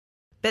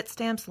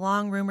Bitstamp's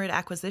long-rumored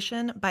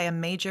acquisition by a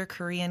major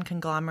Korean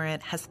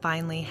conglomerate has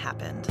finally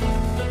happened.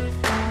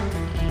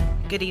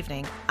 Good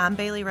evening. I'm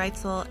Bailey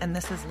Reitzel, and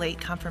this is Late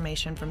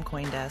Confirmation from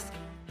CoinDesk,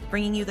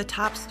 bringing you the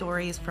top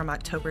stories from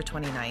October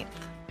 29th.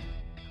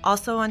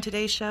 Also on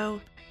today's show,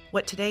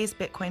 what today's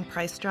Bitcoin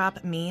price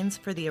drop means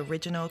for the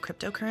original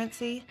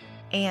cryptocurrency,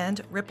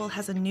 and Ripple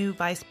has a new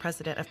vice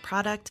president of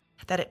product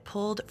that it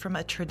pulled from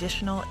a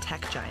traditional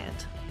tech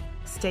giant.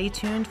 Stay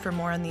tuned for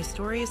more on these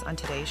stories on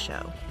today's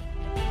show.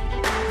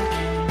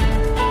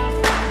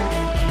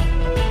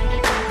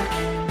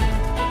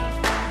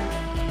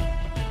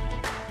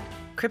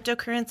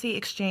 Cryptocurrency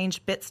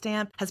exchange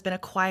Bitstamp has been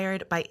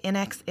acquired by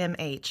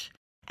NXMH,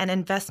 an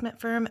investment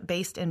firm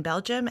based in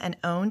Belgium and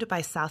owned by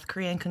South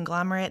Korean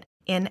conglomerate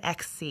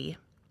NXC.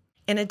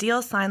 In a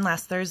deal signed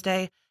last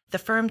Thursday, the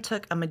firm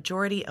took a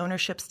majority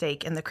ownership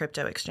stake in the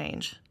crypto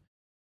exchange.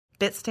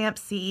 Bitstamp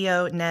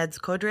CEO Neds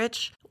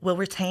Kodrich will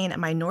retain a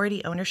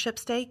minority ownership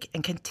stake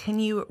and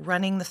continue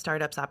running the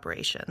startup's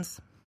operations.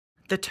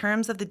 The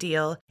terms of the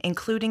deal,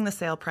 including the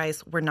sale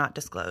price, were not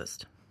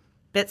disclosed.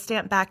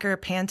 Bitstamp backer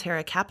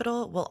Pantera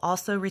Capital will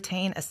also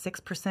retain a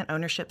 6%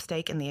 ownership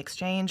stake in the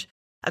exchange,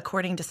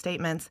 according to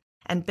statements,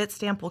 and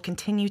Bitstamp will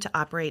continue to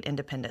operate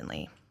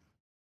independently.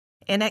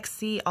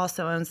 NXC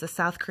also owns the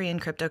South Korean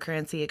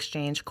cryptocurrency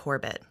exchange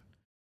Corebit.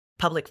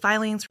 Public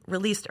filings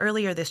released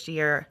earlier this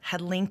year had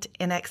linked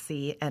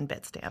NXC and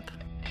Bitstamp.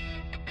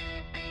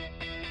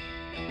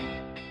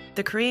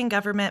 The Korean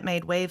government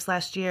made waves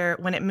last year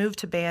when it moved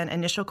to ban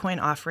initial coin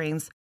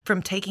offerings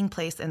from taking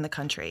place in the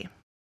country.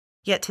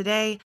 Yet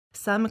today,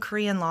 some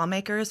Korean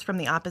lawmakers from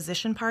the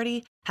opposition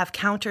party have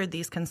countered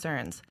these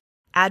concerns,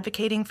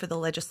 advocating for the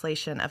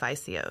legislation of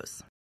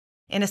ICOs.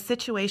 In a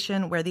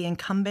situation where the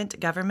incumbent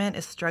government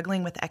is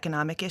struggling with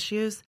economic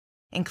issues,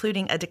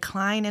 including a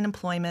decline in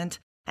employment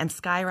and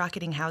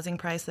skyrocketing housing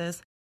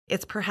prices,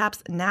 it's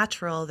perhaps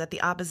natural that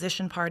the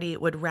opposition party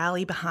would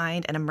rally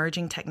behind an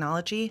emerging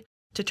technology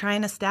to try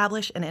and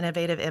establish an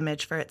innovative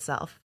image for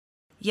itself.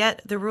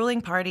 Yet, the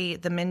ruling party,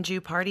 the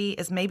Minju Party,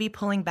 is maybe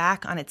pulling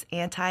back on its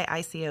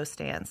anti-ICO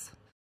stance.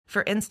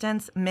 For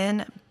instance,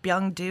 Min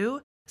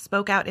Byung-do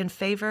spoke out in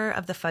favor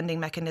of the funding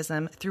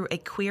mechanism through a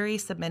query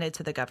submitted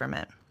to the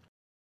government.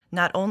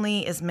 Not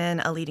only is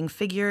Min a leading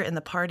figure in the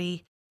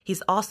party,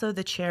 he's also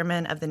the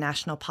chairman of the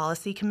National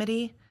Policy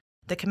Committee.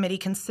 The committee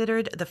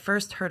considered the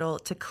first hurdle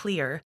to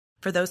clear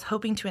for those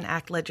hoping to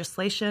enact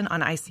legislation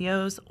on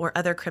ICOs or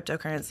other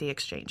cryptocurrency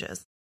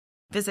exchanges.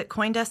 Visit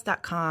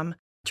Coindesk.com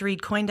to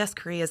read Coindesk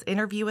Korea's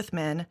interview with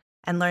Min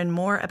and learn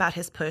more about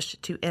his push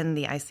to end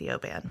the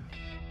ICO ban.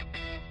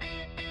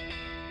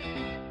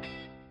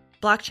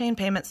 Blockchain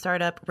payment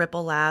startup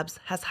Ripple Labs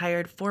has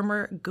hired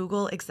former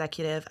Google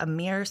executive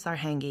Amir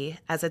Sarhangi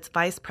as its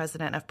vice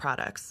president of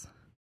products.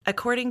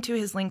 According to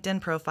his LinkedIn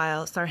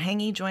profile,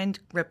 Sarhangi joined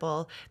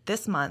Ripple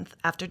this month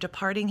after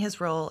departing his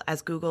role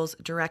as Google's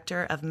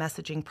director of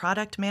messaging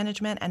product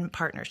management and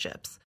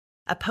partnerships,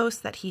 a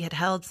post that he had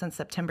held since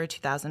September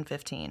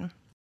 2015.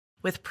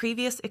 With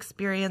previous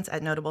experience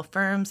at notable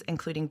firms,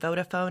 including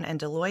Vodafone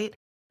and Deloitte,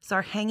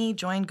 Sarhangi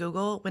joined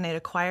Google when it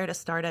acquired a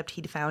startup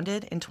he'd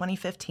founded in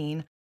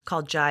 2015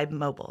 called Jibe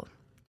Mobile.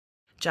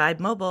 Jibe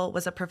Mobile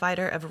was a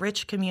provider of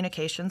rich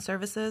communication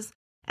services,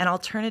 an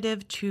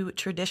alternative to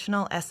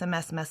traditional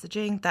SMS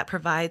messaging that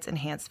provides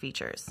enhanced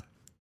features.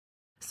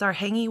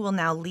 Sarhangi will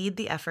now lead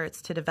the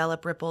efforts to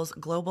develop Ripple's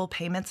global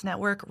payments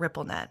network,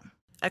 RippleNet,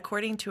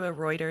 according to a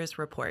Reuters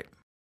report.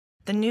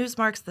 The news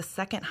marks the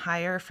second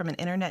hire from an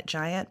internet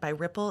giant by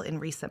Ripple in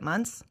recent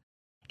months.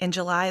 In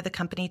July, the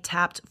company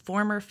tapped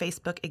former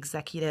Facebook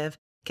executive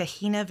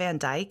Kahina Van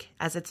Dyke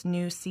as its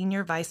new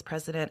senior vice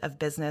president of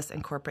business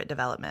and corporate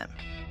development.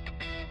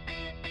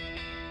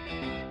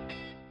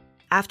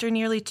 After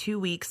nearly 2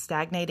 weeks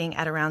stagnating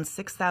at around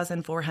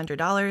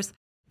 $6,400,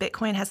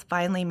 Bitcoin has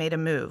finally made a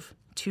move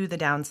to the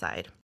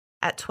downside.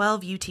 At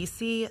 12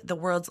 UTC, the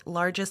world's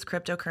largest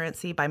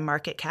cryptocurrency by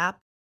market cap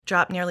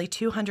dropped nearly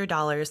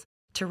 $200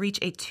 to reach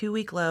a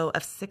 2-week low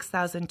of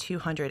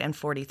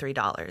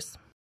 $6,243.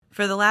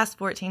 For the last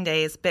 14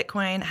 days,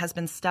 Bitcoin has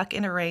been stuck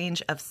in a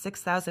range of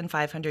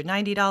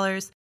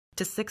 $6,590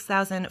 to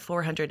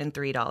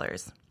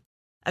 $6,403.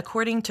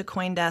 According to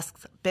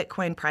CoinDesk's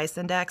Bitcoin Price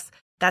Index,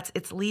 that's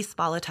its least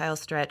volatile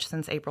stretch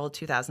since April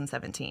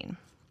 2017.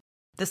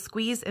 The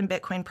squeeze in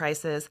Bitcoin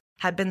prices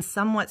had been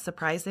somewhat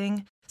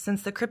surprising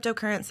since the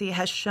cryptocurrency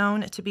has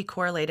shown to be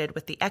correlated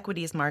with the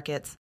equities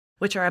markets,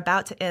 which are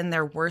about to end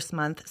their worst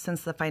month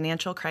since the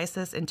financial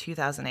crisis in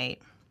 2008.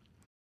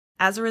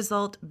 As a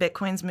result,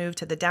 Bitcoin's move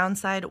to the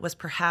downside was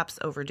perhaps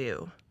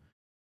overdue.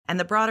 And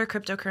the broader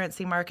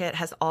cryptocurrency market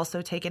has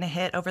also taken a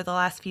hit over the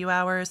last few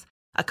hours,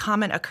 a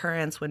common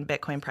occurrence when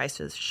Bitcoin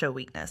prices show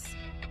weakness.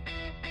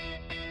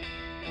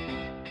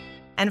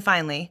 And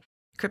finally,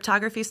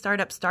 cryptography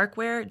startup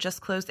Starkware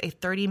just closed a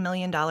 $30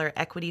 million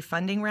equity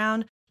funding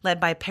round led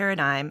by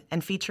Paradigm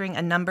and featuring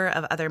a number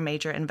of other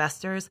major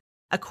investors,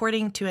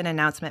 according to an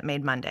announcement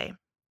made Monday.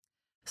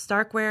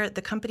 Starkware,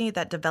 the company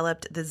that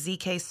developed the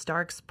ZK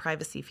Starks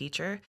privacy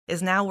feature,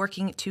 is now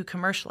working to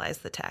commercialize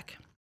the tech.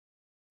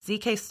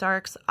 ZK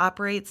Starks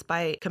operates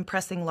by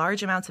compressing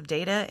large amounts of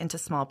data into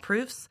small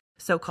proofs,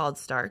 so-called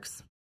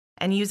Starks,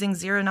 and using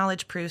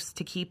zero-knowledge proofs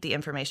to keep the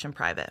information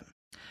private.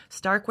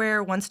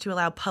 Starkware wants to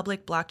allow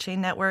public blockchain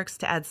networks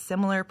to add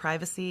similar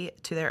privacy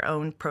to their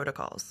own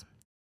protocols.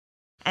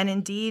 And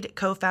Indeed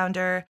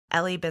co-founder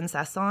Elie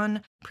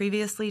Ben-Sasson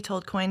previously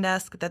told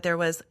CoinDesk that there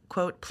was,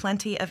 quote,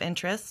 plenty of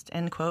interest,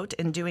 end quote,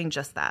 in doing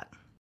just that.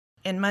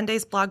 In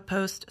Monday's blog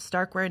post,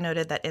 Starkware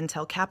noted that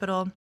Intel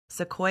Capital,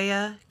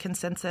 Sequoia,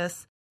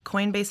 Consensus,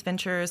 Coinbase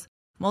Ventures,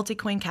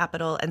 Multicoin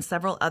Capital, and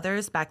several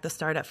others backed the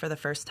startup for the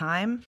first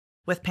time,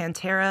 with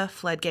Pantera,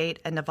 Floodgate,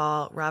 and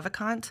Naval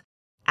Ravikant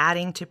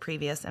adding to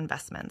previous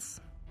investments.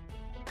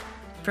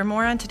 For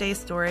more on today's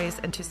stories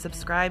and to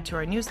subscribe to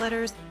our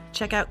newsletters,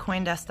 check out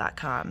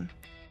Coindesk.com.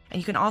 And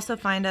you can also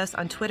find us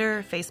on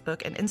Twitter,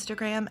 Facebook, and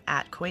Instagram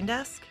at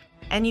Coindesk.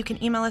 And you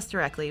can email us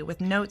directly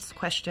with notes,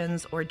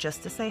 questions, or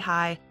just to say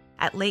hi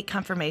at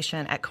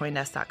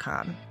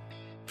lateconfirmation@Coindesk.com.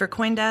 For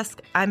Coindesk,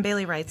 I'm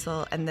Bailey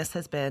Reitzel, and this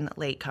has been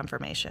Late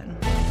Confirmation.